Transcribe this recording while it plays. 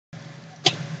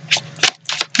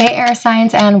Hey air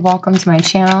signs, and welcome to my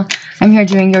channel. I'm here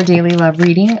doing your daily love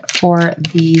reading for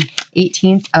the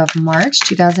 18th of March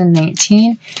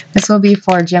 2019. This will be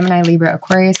for Gemini, Libra,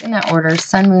 Aquarius in that order: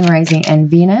 Sun, Moon, Rising, and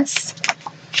Venus.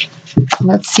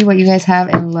 Let's see what you guys have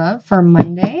in love for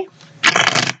Monday.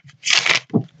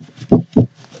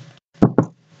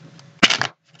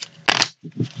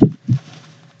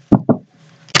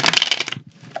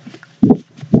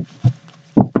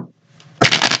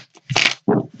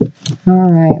 All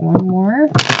right, one more.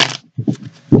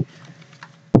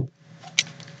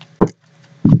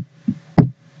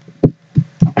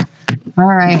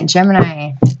 All right,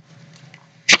 Gemini.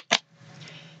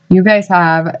 You guys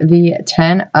have the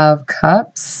 10 of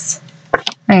Cups.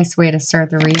 Nice way to start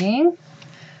the reading.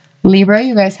 Libra,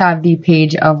 you guys have the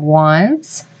Page of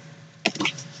Wands.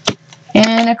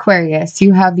 And Aquarius,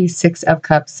 you have the 6 of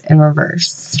Cups in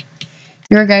reverse.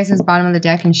 Your guys' bottom of the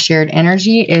deck in shared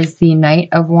energy is the Knight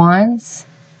of Wands,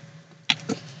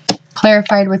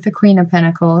 clarified with the Queen of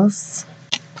Pentacles,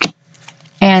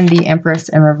 and the Empress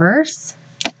in reverse.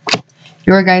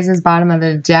 Your guys' bottom of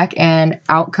the deck and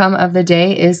outcome of the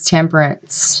day is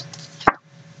Temperance.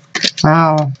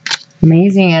 Wow,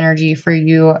 amazing energy for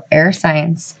you air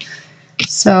signs.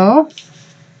 So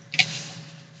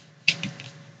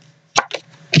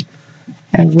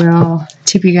I will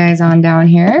tip you guys on down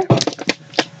here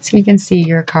so you can see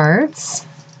your cards.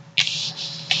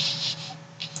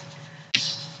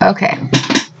 Okay.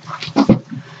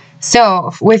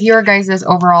 So with your guys'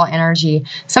 overall energy,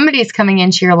 somebody is coming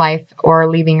into your life or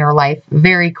leaving your life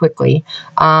very quickly.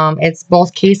 It's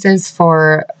both cases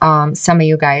for some of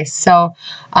you guys. So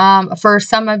for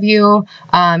some of you,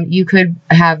 you could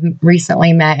have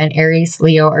recently met an Aries,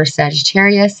 Leo, or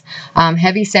Sagittarius.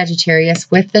 Heavy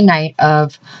Sagittarius with the Knight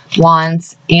of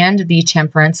Wands and the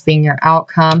Temperance being your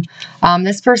outcome.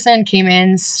 This person came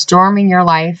in storming your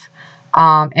life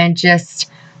and just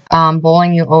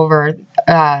bowling you over.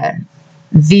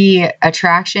 The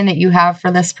attraction that you have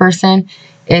for this person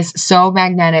is so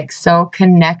magnetic, so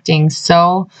connecting,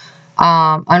 so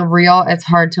unreal. It's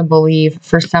hard to believe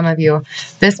for some of you.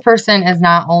 This person is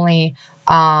not only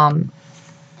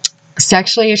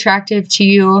sexually attractive to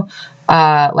you,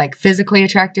 like physically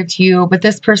attractive to you, but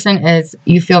this person is,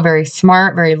 you feel very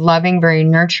smart, very loving, very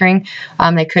nurturing.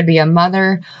 They could be a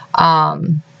mother,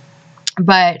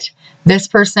 but this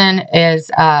person is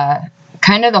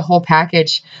kind of the whole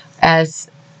package as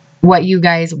what you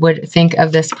guys would think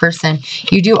of this person.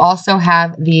 You do also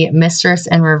have the Mistress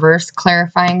in reverse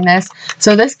clarifying this.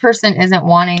 So this person isn't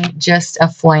wanting just a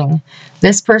fling.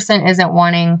 This person isn't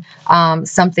wanting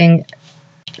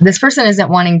this person isn't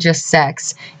wanting just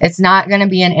sex. It's not going to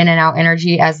be an in and out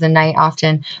energy as the Knight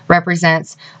often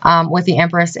represents. With the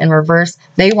Empress in reverse,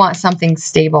 they want something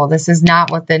stable. This is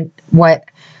not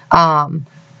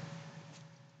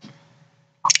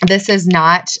this is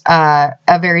not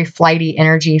a very flighty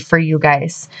energy for you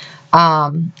guys.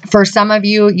 For some of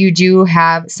you, you do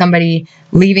have somebody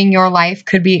leaving your life.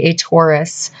 Could be a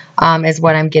Taurus, is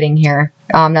what I'm getting here.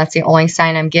 That's the only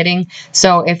sign I'm getting.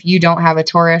 So if you don't have a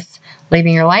Taurus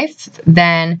leaving your life,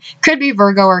 then could be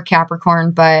Virgo or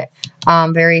Capricorn, but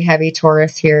very heavy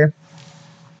Taurus here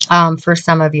for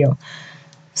some of you.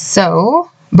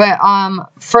 So, but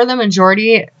for the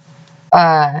majority,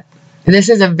 this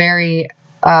is a very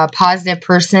positive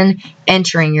person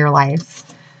entering your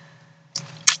life.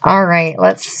 All right,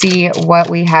 let's see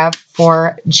what we have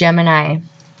for Gemini.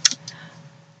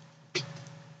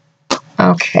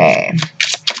 Okay,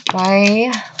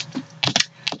 I'm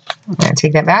going to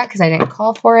take that back because I didn't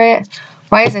call for it.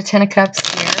 Why is the 10 of Cups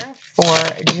here for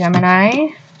Gemini?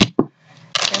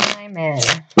 Gemini men.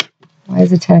 Why is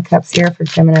the 10 of Cups here for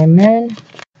Gemini men?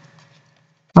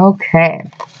 Okay.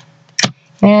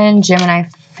 And Gemini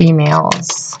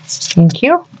females. Thank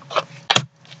you.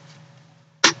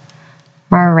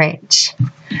 All right.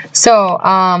 So,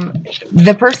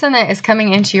 the person that is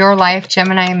coming into your life,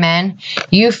 Gemini men,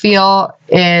 you feel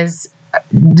is,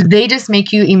 they just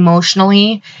make you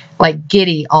emotionally like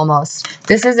giddy almost.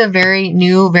 This is a very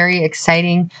new, very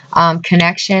exciting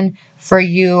connection for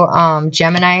you,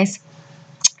 Geminis.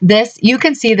 You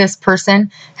can see this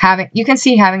person having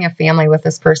a family with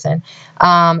this person.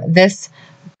 This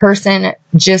person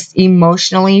just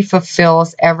emotionally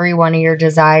fulfills every one of your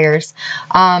desires.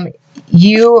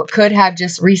 You could have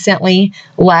just recently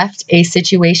left a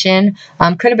situation,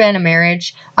 could have been a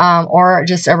marriage or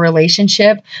just a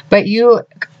relationship, but you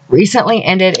recently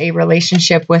ended a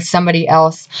relationship with somebody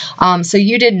else. So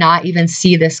you did not even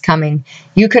see this coming.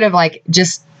 You could have like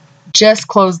just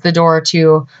closed the door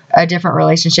to a different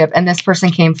relationship, and this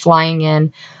person came flying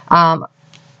in.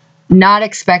 not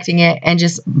expecting it and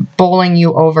just bowling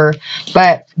you over.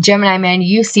 But Gemini men,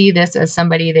 you see this as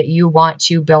somebody that you want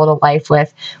to build a life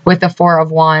with the Four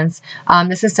of Wands.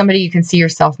 This is somebody you can see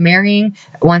yourself marrying.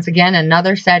 Once again,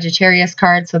 another Sagittarius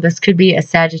card. So this could be a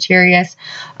Sagittarius.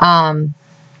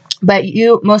 But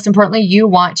you, most importantly, you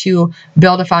want to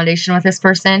build a foundation with this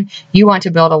person. You want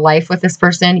to build a life with this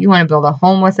person. You want to build a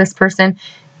home with this person.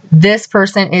 This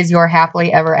person is your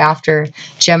happily ever after,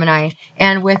 Gemini.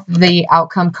 And with the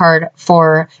outcome card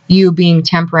for you being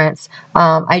Temperance,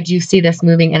 I do see this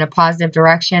moving in a positive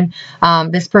direction.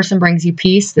 This person brings you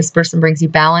peace. This person brings you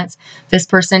balance. This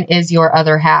person is your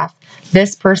other half.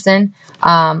 This person,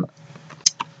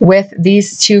 with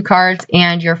these two cards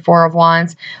and your Four of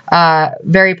Wands,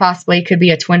 very possibly could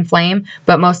be a twin flame,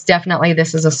 but most definitely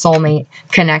this is a soulmate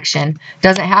connection.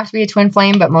 Doesn't have to be a twin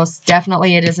flame, but most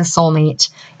definitely it is a soulmate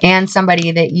and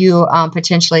somebody that you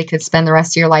potentially could spend the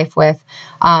rest of your life with,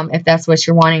 if that's what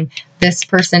you're wanting. This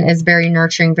person is very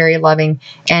nurturing, very loving,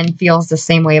 and feels the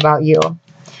same way about you.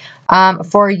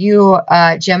 For you,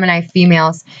 Gemini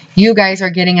females, you guys are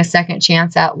getting a second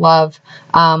chance at love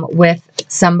with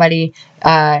somebody.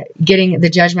 Getting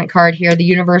the Judgment card here. The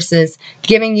universe is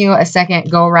giving you a second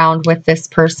go around with this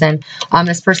person.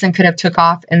 This person could have took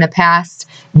off in the past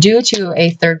due to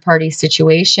a third party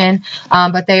situation,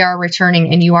 but they are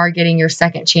returning and you are getting your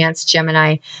second chance,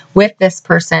 Gemini, with this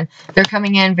person. They're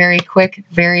coming in very quick,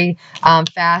 very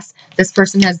fast. This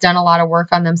person has done a lot of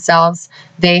work on themselves.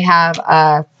 They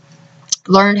have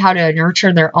learned how to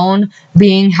nurture their own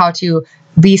being, how to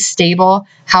be stable,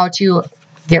 how to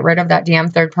get rid of that damn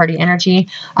third-party energy.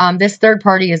 This third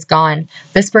party is gone.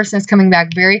 This person is coming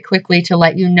back very quickly to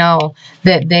let you know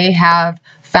that they have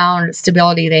found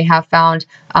stability. They have found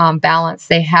balance.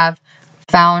 They have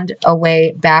found a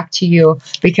way back to you,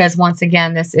 because once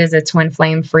again, this is a twin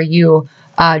flame for you,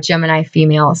 Gemini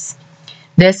females.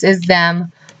 This is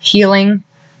them healing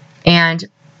and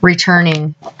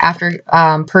returning after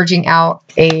purging out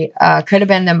a could have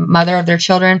been the mother of their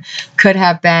children, could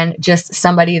have been just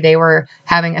somebody they were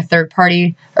having a third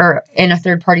party or in a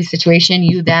third party situation,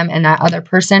 you, them, and that other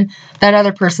person. That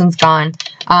other person's gone.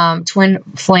 Twin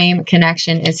flame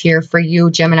connection is here for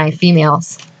you, Gemini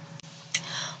females.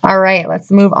 All right, let's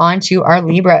move on to our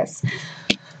Libras.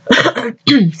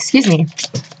 Excuse me.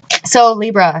 So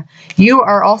Libra, you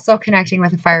are also connecting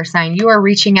with a fire sign. You are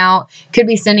reaching out, could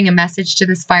be sending a message to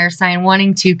this fire sign,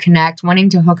 wanting to connect, wanting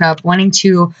to hook up, wanting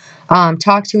to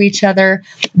talk to each other.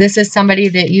 This is somebody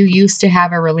that you used to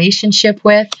have a relationship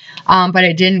with, but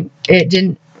it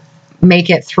didn't make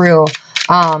it through.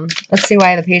 Let's see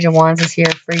why the Page of Wands is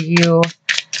here for you,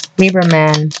 Libra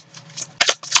men.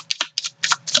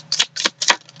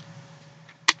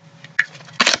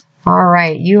 All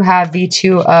right, you have the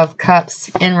Two of Cups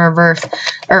in reverse,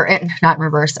 or not in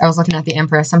reverse. I was looking at the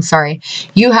Empress. I'm sorry.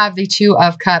 You have the Two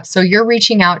of Cups. So you're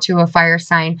reaching out to a fire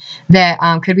sign that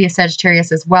could be a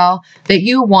Sagittarius as well, that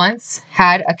you once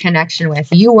had a connection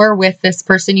with. You were with this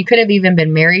person. You could have even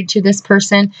been married to this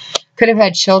person. Could have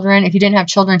had children. If you didn't have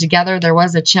children together, there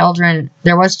was children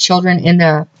in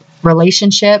the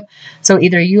relationship. So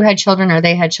either you had children or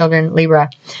they had children,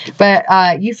 Libra. But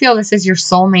you feel this is your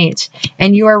soulmate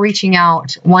and you are reaching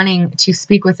out, wanting to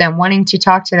speak with them, wanting to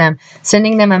talk to them,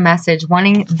 sending them a message,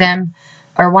 wanting them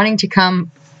or wanting to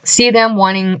come see them,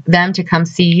 wanting them to come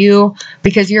see you,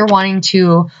 because you're wanting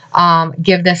to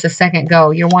give this a second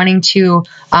go. You're wanting to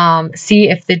see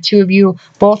if the two of you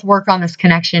both work on this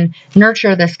connection,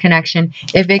 nurture this connection,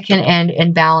 if it can end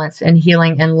in balance and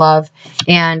healing and love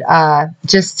and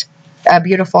just a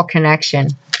beautiful connection.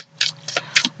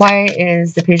 Why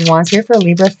is the Page of Wands here for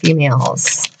Libra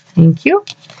females? Thank you.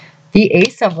 The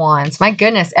Ace of Wands. My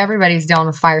goodness, everybody's dealing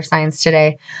with fire signs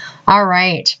today. All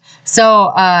right.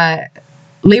 So,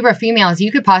 Libra females,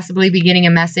 you could possibly be getting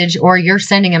a message, or you're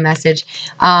sending a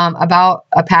message about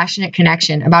a passionate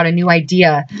connection, about a new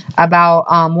idea, about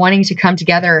wanting to come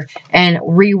together and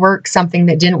rework something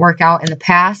that didn't work out in the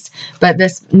past. But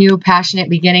this new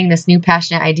passionate beginning, this new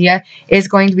passionate idea is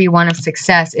going to be one of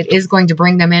success. It is going to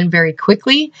bring them in very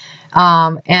quickly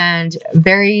and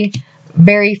very,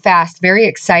 very fast, very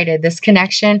excited. This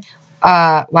connection.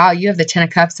 Wow, you have the Ten of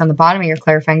Cups on the bottom of your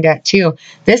clarifying deck too.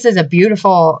 This is a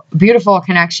beautiful, beautiful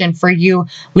connection for you,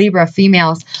 Libra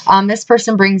females. This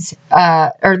person brings,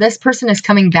 or this person is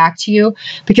coming back to you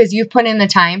because you've put in the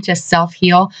time to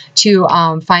self-heal, to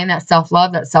find that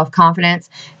self-love, that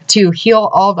self-confidence, to heal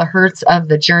all the hurts of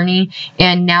the journey.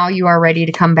 And now you are ready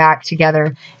to come back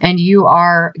together and you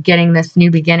are getting this new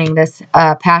beginning, this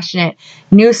passionate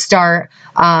new start,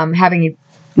 having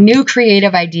new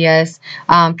creative ideas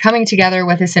coming together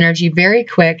with this energy very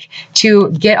quick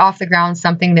to get off the ground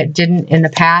something that didn't in the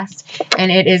past.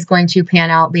 And it is going to pan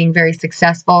out being very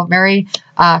successful, very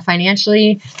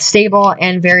financially stable,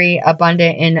 and very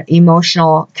abundant in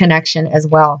emotional connection as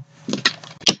well.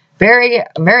 Very,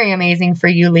 very amazing for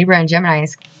you, Libra and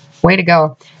Geminis. Way to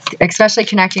go. Especially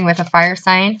connecting with a fire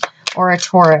sign or a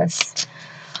Taurus.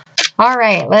 All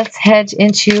right, let's head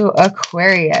into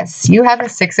Aquarius. You have the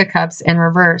Six of Cups in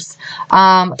reverse.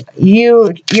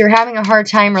 You're having a hard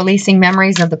time releasing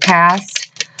memories of the past.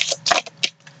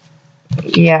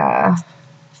 Yeah.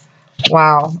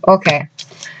 Wow. Okay.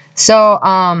 So,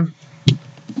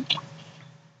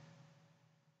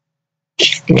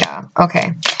 yeah.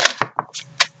 Okay.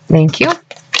 Thank you.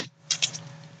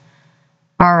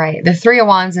 All right, the Three of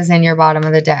Wands is in your bottom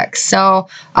of the deck. So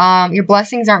your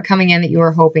blessings aren't coming in that you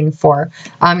were hoping for.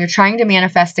 You're trying to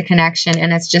manifest a connection,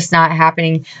 and it's just not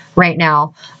happening right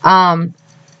now.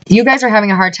 You guys are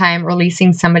having a hard time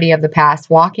releasing somebody of the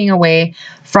past, walking away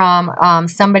from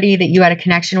somebody that you had a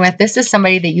connection with. This is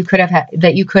somebody that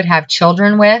you could have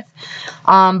children with,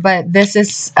 but this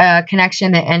is a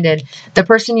connection that ended. The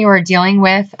person you were dealing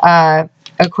with,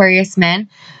 Aquarius men,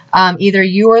 either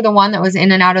you were the one that was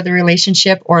in and out of the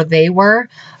relationship, or they were.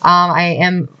 I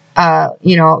am,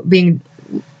 you know, being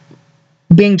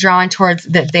drawn towards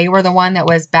that they were the one that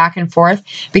was back and forth,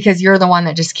 because you're the one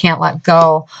that just can't let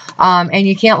go. And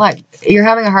you're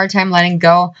having a hard time letting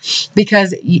go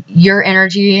because your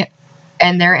energy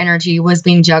and their energy was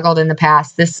being juggled in the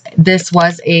past. This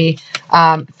was a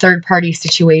third party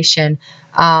situation,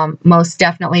 most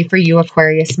definitely for you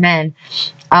Aquarius men.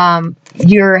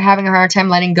 You're having a hard time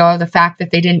letting go of the fact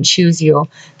that they didn't choose you,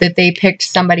 that they picked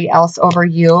somebody else over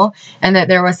you, and that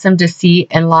there was some deceit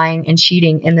and lying and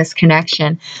cheating in this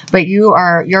connection. But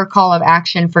your call of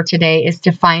action for today is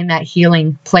to find that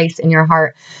healing place in your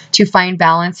heart, to find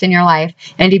balance in your life,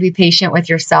 and to be patient with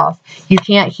yourself. You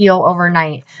can't heal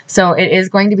overnight. So it is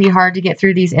going to be hard to get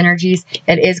through these energies.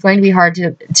 It is going to be hard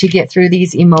to get through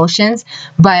these emotions,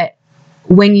 but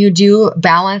when you do,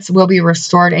 balance will be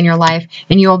restored in your life,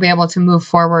 and you will be able to move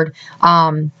forward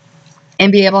and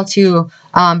be able to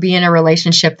be in a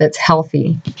relationship that's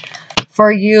healthy.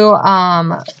 For you,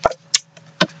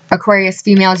 Aquarius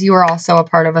females, you are also a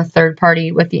part of a third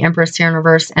party with the Empress here in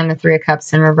reverse and the Three of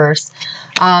Cups in reverse.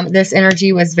 This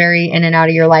energy was very in and out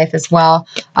of your life as well.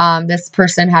 This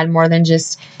person had more than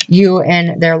just you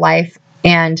in their life,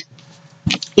 and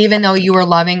even though you were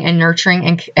loving and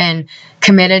nurturing and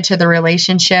committed to the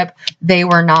relationship, they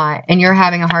were not. And you're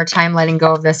having a hard time letting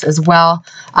go of this as well.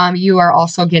 You are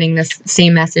also getting this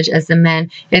same message as the men.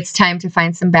 It's time to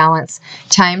find some balance,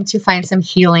 time to find some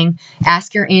healing.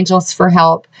 Ask your angels for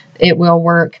help. It will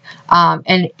work.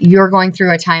 And you're going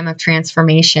through a time of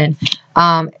transformation.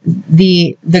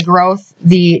 The growth,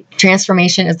 the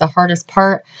transformation is the hardest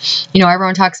part. You know,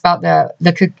 everyone talks about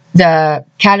the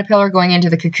caterpillar going into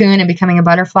the cocoon and becoming a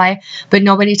butterfly, but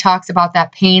nobody talks about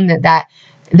that pain that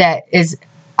is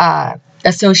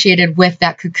associated with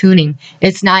that cocooning.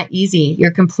 It's not easy.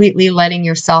 You're completely letting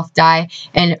yourself die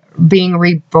and being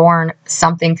reborn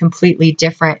something completely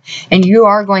different. And you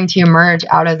are going to emerge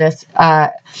out of this,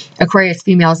 Aquarius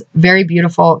females, very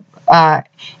beautiful,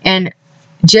 and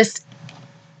just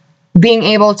being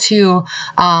able to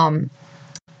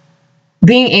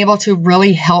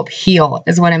really help heal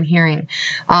is what I'm hearing.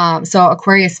 So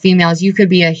Aquarius females, you could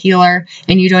be a healer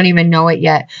and you don't even know it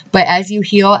yet. But as you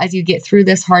heal, as you get through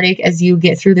this heartache, as you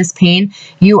get through this pain,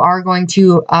 you are going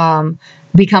to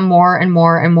become more and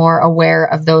more and more aware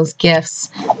of those gifts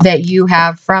that you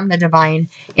have from the divine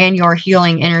and your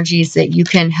healing energies that you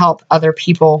can help other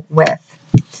people with.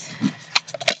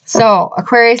 So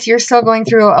Aquarius, you're still going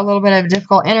through a little bit of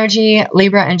difficult energy.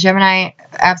 Libra and Gemini,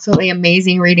 absolutely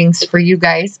amazing readings for you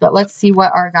guys. But let's see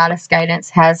what our goddess guidance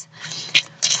has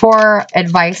for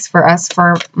advice for us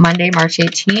for Monday, March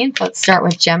 18th. Let's start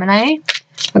with Gemini.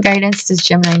 What guidance does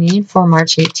Gemini need for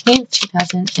March 18th,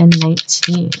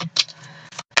 2019?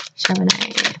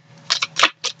 Gemini.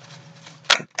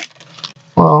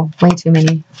 Whoa, way too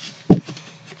many.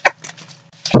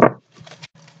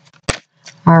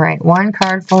 All right, one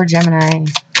card for Gemini.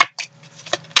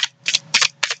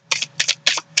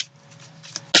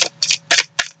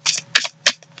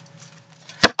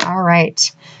 All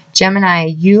right, Gemini,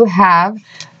 you have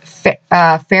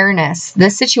fairness.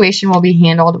 This situation will be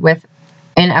handled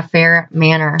in a fair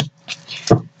manner.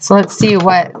 So let's see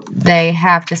what they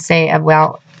have to say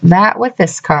about that with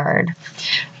this card.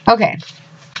 Okay.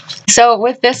 So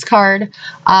with this card,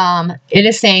 it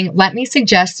is saying, let me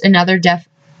suggest another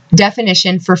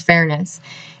definition for fairness.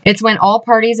 It's when all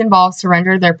parties involved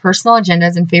surrender their personal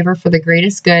agendas in favor for the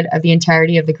greatest good of the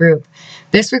entirety of the group.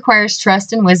 This requires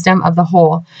trust and wisdom of the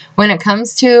whole. When it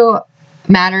comes to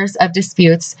matters of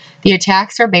disputes, the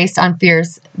attacks are based on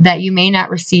fears that you may not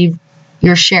receive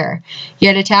your share.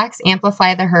 Yet attacks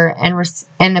amplify the hurt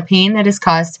and the pain that has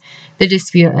caused the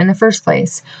dispute in the first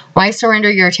place. Why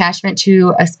surrender your attachment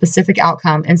to a specific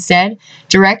outcome? Instead,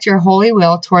 direct your holy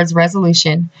will towards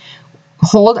resolution.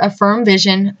 Hold a firm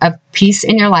vision of peace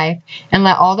in your life and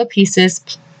let all the pieces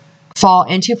fall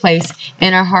into place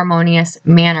in a harmonious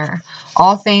manner.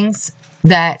 All things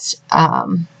that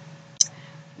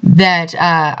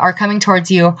are coming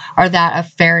towards you are that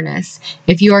of fairness.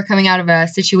 If you are coming out of a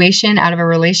situation, out of a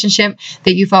relationship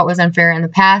that you felt was unfair in the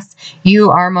past, you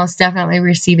are most definitely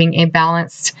receiving a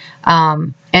balanced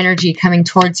energy coming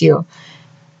towards you.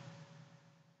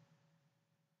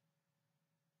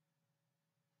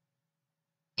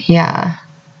 Yeah.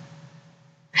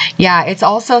 Yeah, it's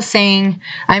also saying,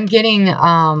 I'm getting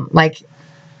like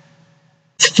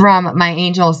from my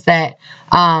angels that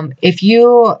if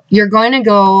you're going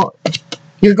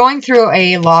through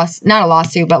a not a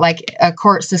lawsuit, but like a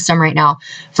court system right now.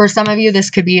 For some of you,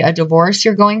 this could be a divorce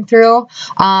you're going through.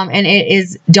 And it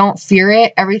is, don't fear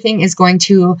it. Everything is going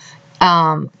to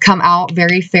come out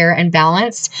very fair and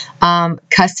balanced.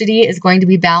 Custody is going to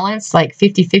be balanced, like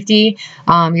 50-50,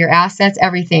 your assets,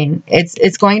 everything.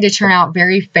 It's going to turn out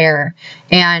very fair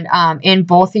and in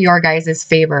both of your guys'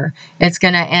 favor. It's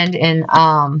going to end in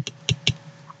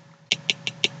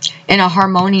a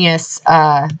harmonious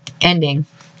ending.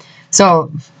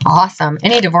 So awesome.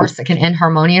 Any divorce that can end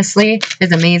harmoniously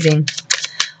is amazing.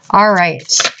 All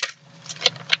right.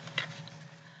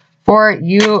 For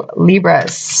you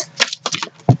Libras.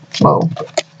 Whoa.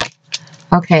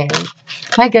 Okay.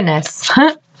 My goodness.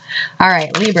 All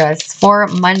right, Libras, for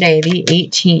Monday, the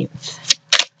 18th.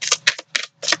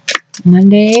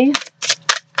 Monday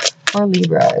for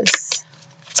Libras.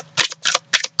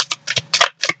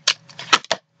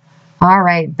 All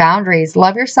right, boundaries.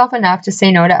 Love yourself enough to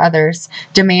say no to others'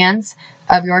 demands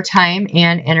of your time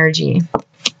and energy.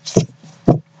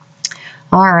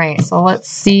 All right, so let's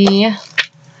see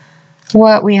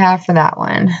what we have for that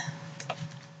one.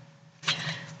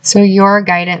 So your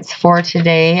guidance for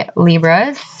today,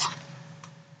 Libras,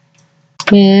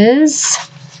 is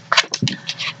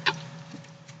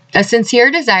a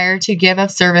sincere desire to give of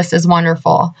service is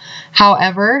wonderful.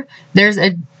 However, there's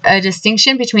a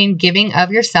distinction between giving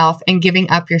of yourself and giving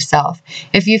up yourself.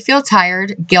 If you feel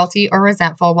tired, guilty, or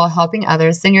resentful while helping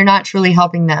others, then you're not truly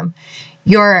helping them.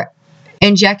 You're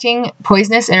injecting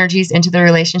poisonous energies into the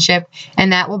relationship,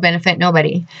 and that will benefit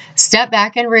nobody. Step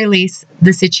back and release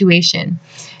the situation.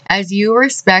 As you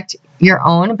respect your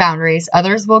own boundaries,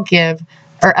 others will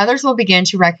begin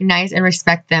to recognize and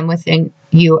respect them within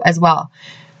you as well.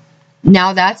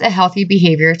 Now that's a healthy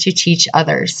behavior to teach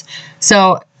others.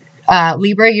 So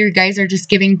Libra, you guys are just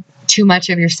giving too much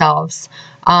of yourselves.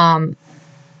 Don't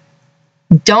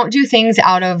do things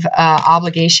out of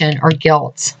obligation or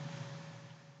guilt.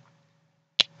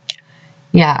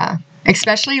 Yeah,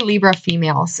 especially Libra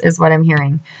females is what I'm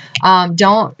hearing.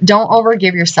 Don't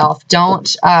overgive yourself.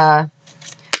 Don't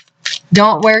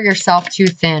wear yourself too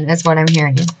thin is what I'm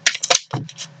hearing.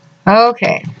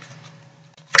 Okay,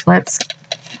 let's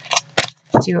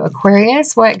do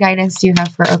Aquarius. What guidance do you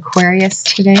have for Aquarius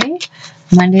today?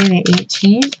 Monday the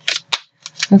 18th.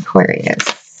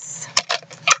 Aquarius.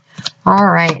 All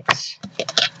right.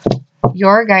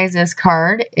 Your guys'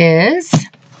 card is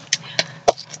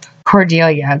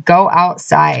Cordelia. Go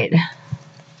outside.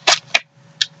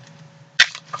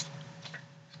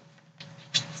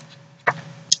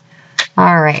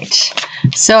 All right.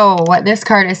 So what this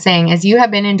card is saying is you have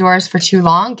been indoors for too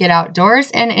long. Get outdoors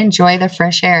and enjoy the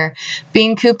fresh air.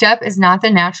 Being cooped up is not the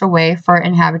natural way for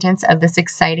inhabitants of this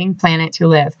exciting planet to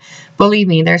live. Believe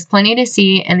me, there's plenty to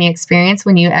see, and the experience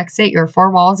when you exit your four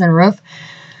walls and roof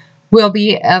will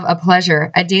be of a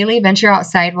pleasure. A daily venture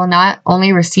outside will not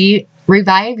only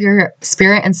revive your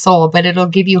spirit and soul, but it'll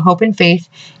give you hope and faith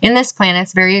in this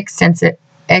planet's very extensive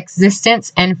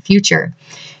existence and future.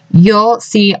 You'll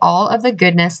see all of the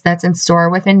goodness that's in store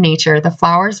within nature, the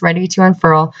flowers ready to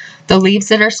unfurl, the leaves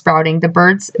that are sprouting, the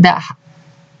birds that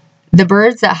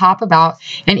hop about,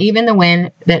 and even the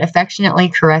wind that affectionately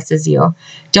caresses you.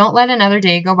 Don't let another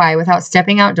day go by without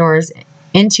stepping outdoors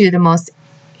into the most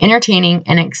entertaining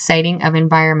and exciting of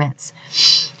environments.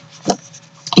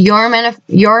 Your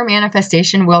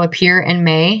manifestation will appear in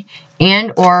May,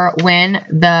 and or when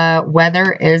the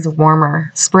weather is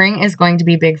warmer. Spring is going to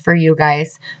be big for you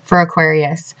guys, for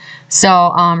Aquarius.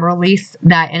 So release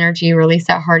that energy, release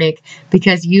that heartache,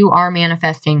 because you are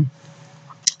manifesting.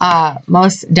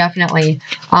 Most definitely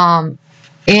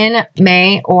in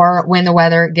May or when the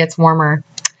weather gets warmer.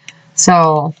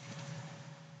 So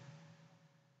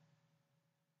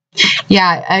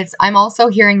yeah, I'm also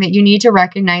hearing that you need to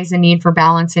recognize the need for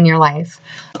balance in your life.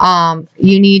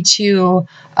 You need to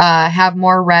have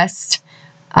more rest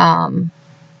and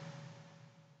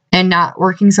not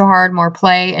working so hard, more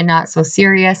play and not so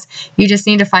serious. You just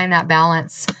need to find that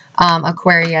balance,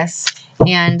 Aquarius,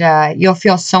 and you'll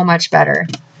feel so much better.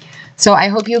 So I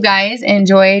hope you guys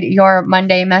enjoyed your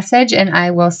Monday message, and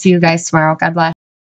I will see you guys tomorrow. God bless.